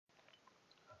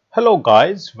Hello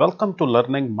guys, welcome to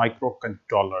learning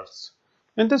microcontrollers.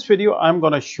 In this video, I'm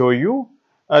going to show you,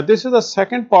 this is the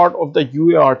second part of the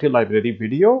UART library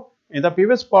video. In the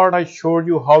previous part, I showed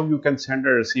you how you can send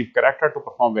and receive character to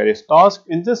perform various tasks.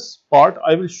 In this part,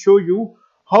 I will show you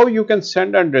how you can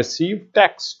send and receive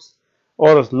text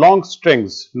or long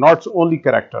strings, not only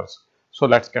characters. So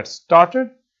let's get started.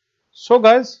 So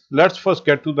guys, let's first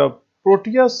get to the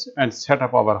Proteus and set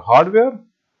up our hardware.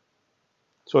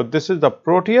 So this is the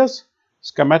Proteus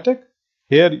schematic.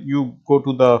 Here you go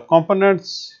to the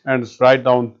components and write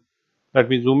down. Let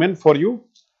me zoom in for you.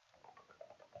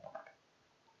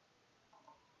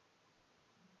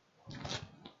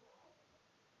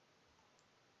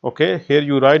 Okay, here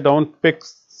you write down PIC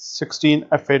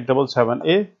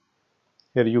 16F877A.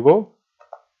 Here you go.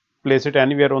 Place it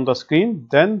anywhere on the screen.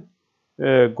 Then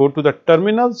go to the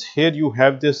terminals. Here you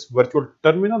have this virtual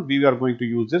terminal. We are going to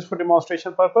use this for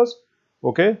demonstration purpose.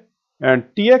 Okay, and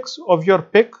TX of your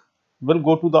PIC will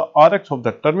go to the RX of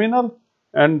the terminal,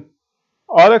 and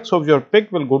RX of your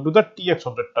PIC will go to the TX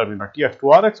of the terminal. TX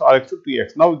to RX, RX to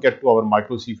TX. Now we get to our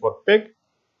MikroC for PIC.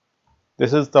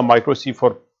 This is the MikroC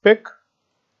for PIC.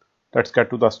 Let's get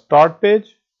to the start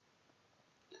page.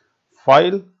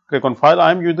 File, click on file. I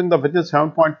am using the version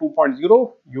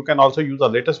 7.2.0. You can also use the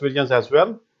latest versions as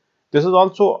well. This is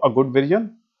also a good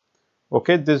version.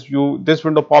 Okay, this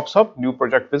window pops up, new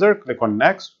project wizard, click on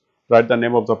next, write the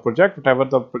name of the project, whatever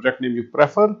the project name you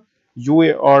prefer,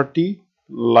 UART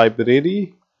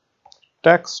library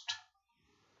text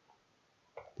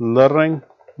learning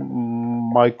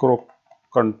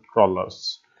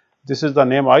microcontrollers. This is the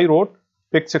name I wrote.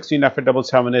 PIC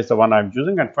 16F877 is the one I am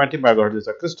using, and 20 MHz is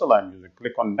the crystal I am using.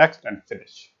 Click on next and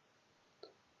finish.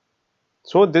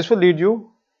 So this will lead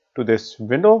you to this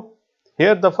window.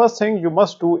 Here the first thing you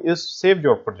must do is save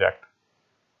your project.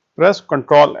 Press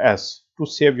Ctrl S to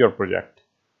save your project.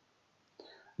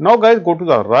 Now guys, go to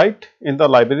the right in the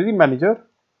library manager.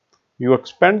 You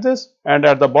expand this, and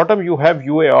at the bottom you have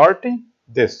UART.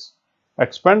 This.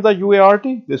 Expand the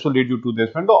UART. This will lead you to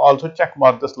this window. Also check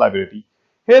mark this library.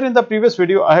 Here in the previous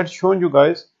video I had shown you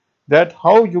guys that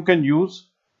how you can use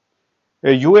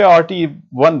a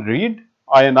UART1 read,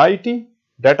 INIT,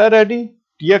 data ready,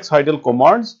 TX idle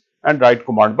commands and write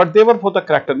command, but they were for the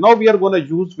character. Now we are going to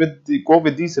use go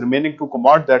with these remaining two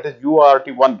commands, that is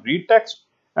UART1 read text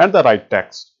and the write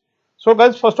text. So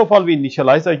guys, first of all we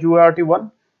initialize the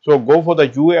UART1. So go for the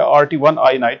UART1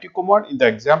 INIT command. In the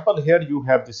example here you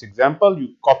have this example.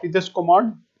 You copy this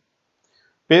command,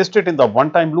 paste it in the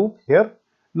one-time loop here.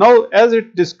 Now as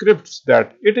it describes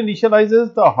that it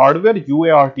initializes the hardware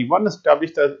UART1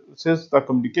 establishes the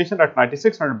communication at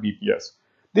 9600 BPS.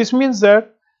 This means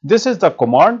that this is the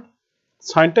command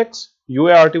syntax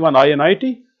UART1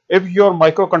 INIT. If your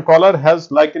microcontroller has,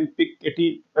 like in PIC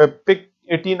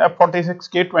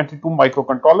 18F46K22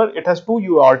 microcontroller, it has two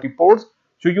UART ports.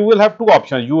 So you will have two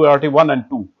options, UART1 and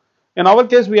 2. In our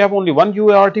case, we have only one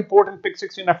UART port in PIC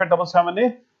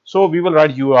 16F877A. So we will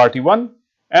write UART1,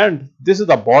 and this is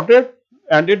the baud rate,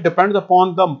 and it depends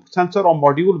upon the sensor or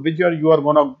module which you are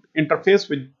going to interface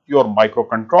with your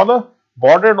microcontroller.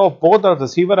 Baud rate of both the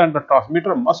receiver and the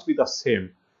transmitter must be the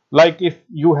same. Like if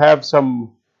you have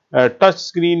some touch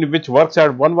screen which works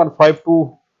at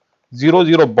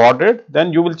 115200 baud rate,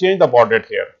 then you will change the baud rate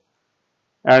here.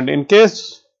 And in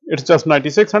case it's just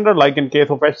 9600, like in case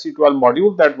of HC12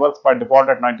 module that works by default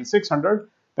at 9600,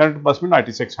 then it must be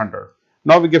 9600.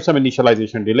 Now we give some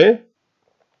initialization delay.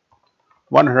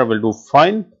 100 will do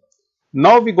fine.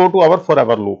 Now we go to our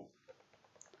forever loop.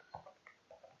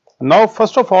 Now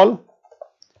first of all,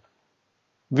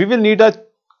 we will need a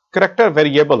character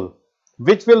variable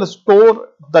which will store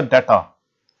the data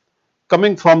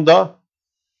coming from the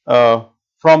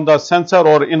sensor,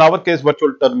 or in our case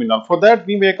virtual terminal. For that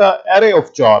we make an array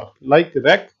of char like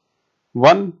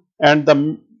rec1, and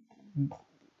the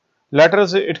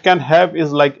letters it can have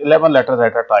is like 11 letters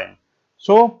at a time.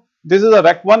 So this is a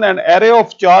rec1, and array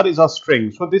of char is a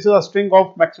string. So this is a string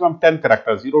of maximum 10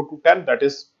 characters, 0 to 10, that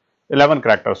is 11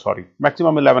 characters, sorry,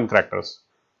 maximum 11 characters.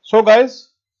 So guys,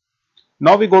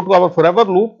 now we go to our forever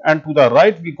loop, and to the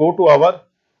right we go to our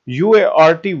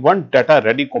UART1 data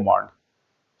ready command.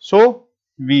 So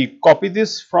we copy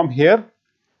this from here.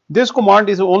 This command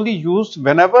is only used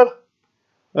whenever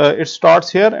it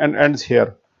starts here and ends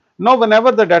here. Now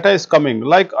whenever the data is coming,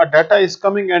 like a data is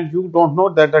coming and you don't know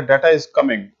that the data is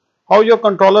coming, how your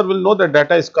controller will know that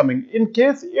data is coming? In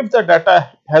case if the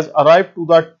data has arrived to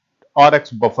the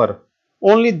RX buffer,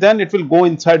 only then it will go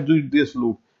inside this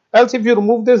loop. Else if you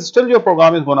remove this, still your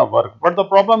program is going to work. But the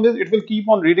problem is it will keep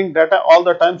on reading data all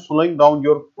the time, slowing down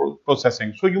your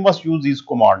processing. So you must use these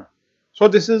commands. So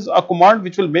this is a command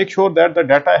which will make sure that the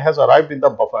data has arrived in the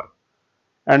buffer.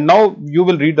 And now you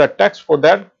will read the text. For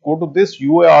that, go to this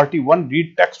UART1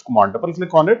 read text command. Double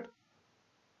click on it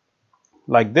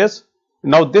like this.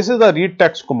 Now this is the read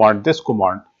text command. This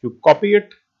command, you copy it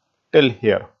till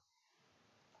here.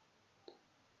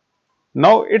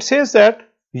 Now it says that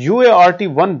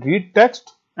UART1 read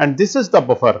text, and this is the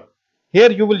buffer.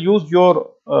 Here you will use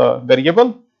your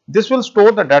variable. This will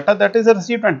store the data that is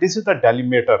received, and this is the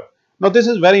delimiter. Now this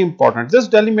is very important. This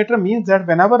delimiter means that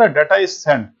whenever a data is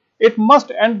sent, it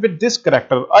must end with this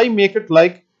character. I make it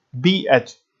like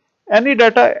BH. Any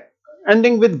data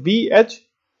ending with BH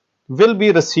will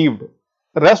be received.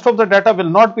 The rest of the data will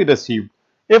not be received.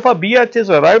 If a BH is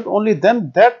arrived, only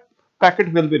then that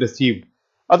packet will be received.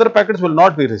 Other packets will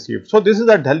not be received. So this is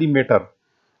a delimiter.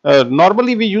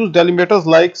 Normally we use delimiters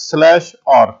like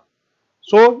 /or.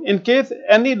 So in case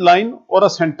any line or a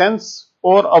sentence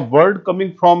or a word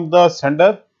coming from the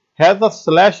sender has a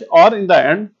 /or in the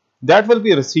end, that will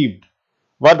be received,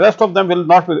 while rest of them will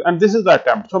not be, and this is the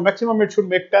attempt. So maximum it should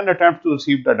make 10 attempts to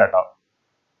receive the data.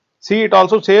 See, it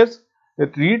also says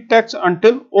that read text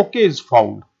until OK is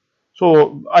found.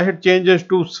 So I had changed this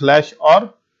to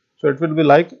 /or, so it will be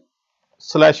like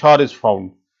 /or is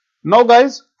found. Now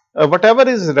guys, whatever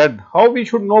is read, how we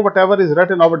should know whatever is read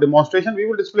in our demonstration, we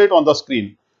will display it on the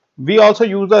screen. We also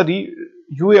use the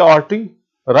UART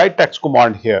write text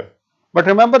command here. But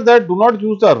remember that do not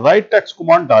use the write text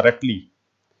command directly.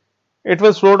 It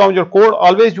will slow down your code.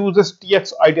 Always use this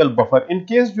TX ideal buffer. In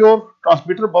case your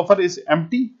transmitter buffer is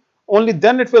empty, only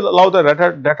then it will allow the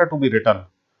data to be written.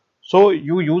 So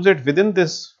you use it within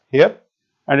this here,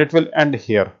 and it will end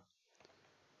here.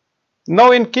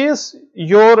 Now in case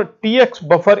your TX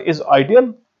buffer is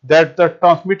ideal, that the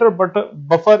transmitter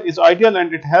buffer is ideal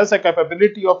and it has a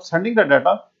capability of sending the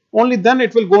data, only then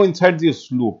it will go inside this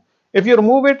loop. If you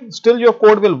remove it, still your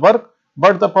code will work,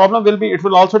 but the problem will be it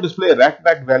will also display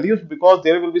rack-back values, because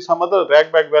there will be some other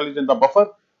rack-back values in the buffer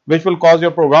which will cause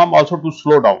your program also to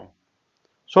slow down.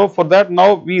 So for that,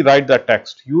 now we write the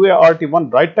text.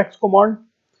 UART1 write text command.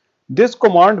 This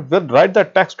command will write the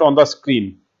text on the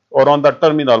screen or on the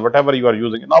terminal, whatever you are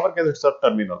using. In our case, it's a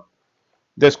terminal.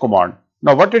 This command.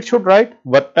 Now what it should write?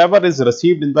 Whatever is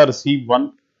received in the receive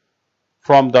one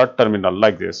from the terminal,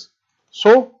 like this.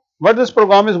 So what this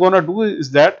program is going to do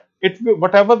is that it will,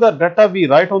 whatever the data we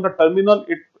write on the terminal,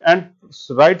 it and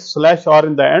write /or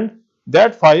in the end,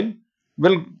 that file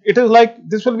will, it is like,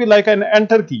 this will be like an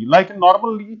enter key. Like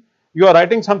normally you are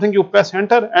writing something, you press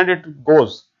enter and it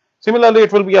goes. Similarly,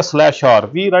 it will be a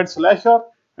 /or. We write /or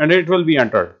and it will be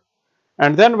entered.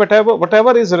 And then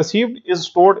whatever is received is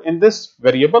stored in this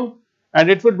variable, and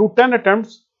it will do 10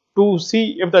 attempts to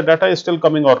see if the data is still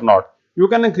coming or not. You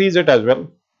can increase it as well.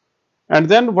 And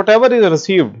then whatever is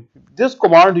received, this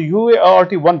command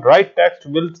UART1 write text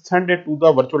will send it to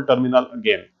the virtual terminal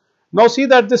again. Now see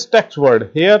that this text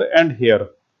word here and here,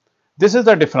 this is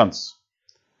the difference.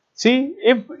 See,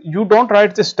 if you don't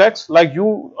write this text like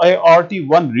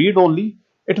UART1 read only,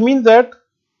 it means that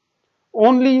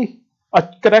only a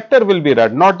character will be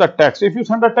read, not the text. If you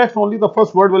send a text, only the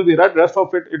first word will be read, rest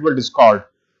of it will discard.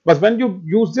 But when you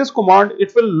use this command,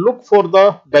 it will look for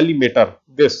the delimiter,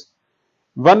 this.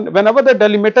 Whenever the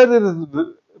delimiter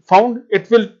is found, it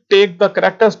will take the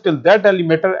characters till that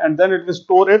delimiter and then it will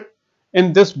store it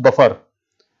in this buffer.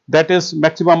 That is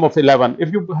maximum of 11.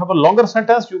 If you have a longer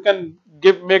sentence, you can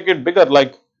make it bigger,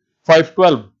 like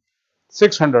 512,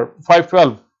 600,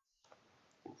 512,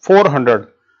 400,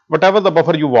 whatever the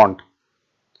buffer you want.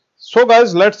 So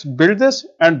guys, let's build this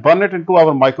and burn it into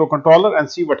our microcontroller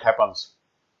and see what happens.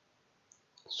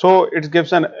 So it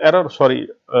gives an error. Sorry,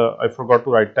 I forgot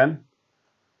to write 10.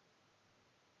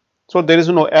 So there is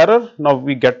no error. Now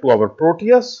we get to our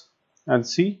Proteus and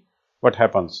see what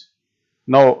happens.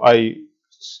 Now I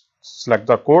select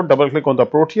the code, double click on the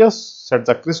Proteus, set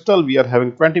the crystal. We are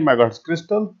having 20 megahertz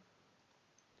crystal.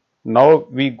 Now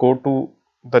we go to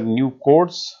the new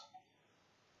codes,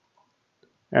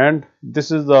 and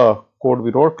this is the code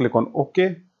we wrote. Click on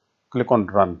OK, click on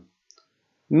run.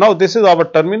 Now this is our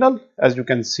terminal, as you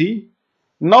can see.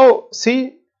 Now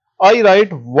see, I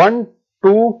write 1,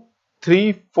 2,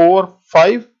 3, 4,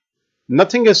 5,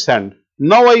 nothing is sent.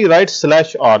 Now I write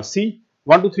 /or. See,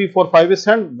 1, 2, 3, 4, 5 is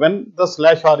sent when the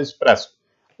 /or is pressed.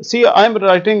 See, I am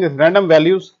writing random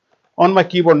values on my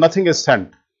keyboard, nothing is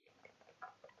sent.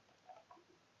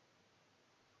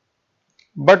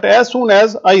 But as soon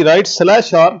as I write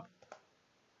 /or,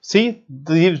 see,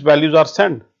 these values are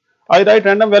sent. I write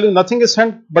random value, nothing is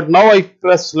sent, but now I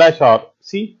press /or.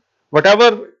 See,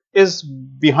 whatever is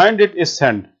behind it is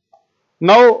sent.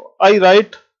 Now I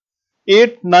write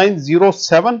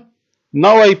 8907,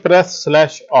 Now I press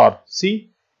 /R.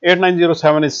 See,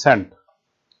 8907 is sent.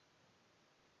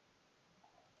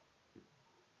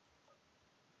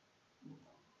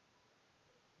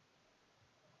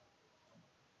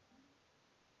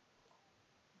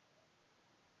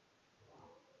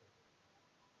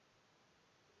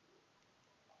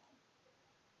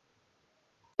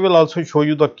 I will also show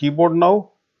you the keyboard now.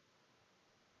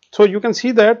 So you can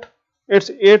see that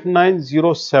it's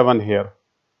 8907 here.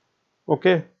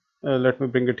 Okay, let me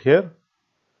bring it here.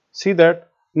 See that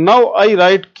now I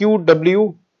write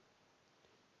QWER.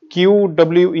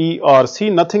 See,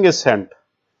 nothing is sent.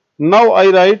 Now I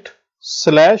write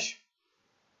 /.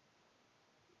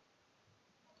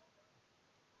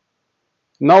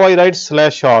 Now I write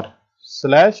 /R.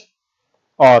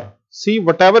 See,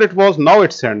 whatever it was, now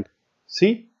it's sent.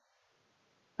 See,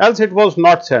 else it was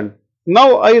not sent.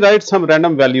 Now I write some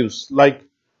random values like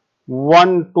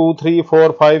 1, 2, 3,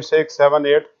 4, 5, 6, 7,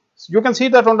 8. You can see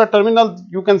that on the terminal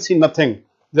you can see nothing.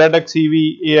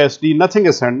 ZXEV, ASD, nothing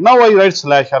is sent. Now I write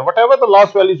 /R. Whatever the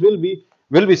last values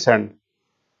will be sent.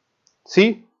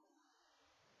 See.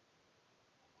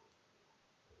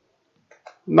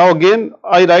 Now again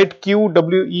I write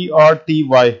QWERTY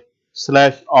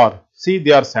 /R. See,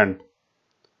 they are sent.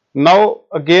 Now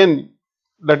again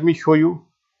let me show you.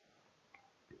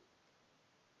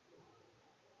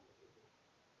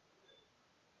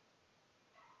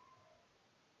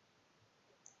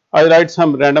 I write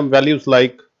some random values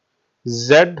like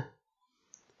Z,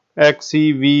 X,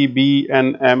 C, V, B,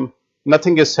 N, M.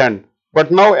 Nothing is sent.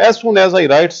 But now as soon as I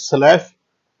write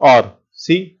 /R,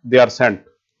 see, they are sent.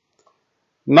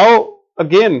 Now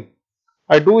again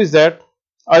I do is that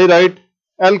I write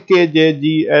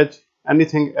LKJGH,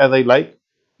 anything as I like.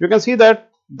 You can see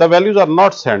that the values are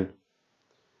not sent.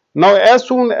 Now as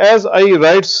soon as I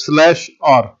write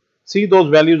 /R, see, those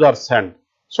values are sent.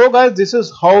 So guys, this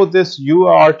is how this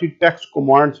UART text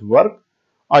commands work.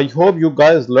 I hope you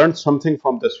guys learned something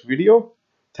from this video.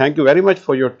 Thank you very much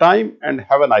for your time and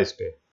have a nice day.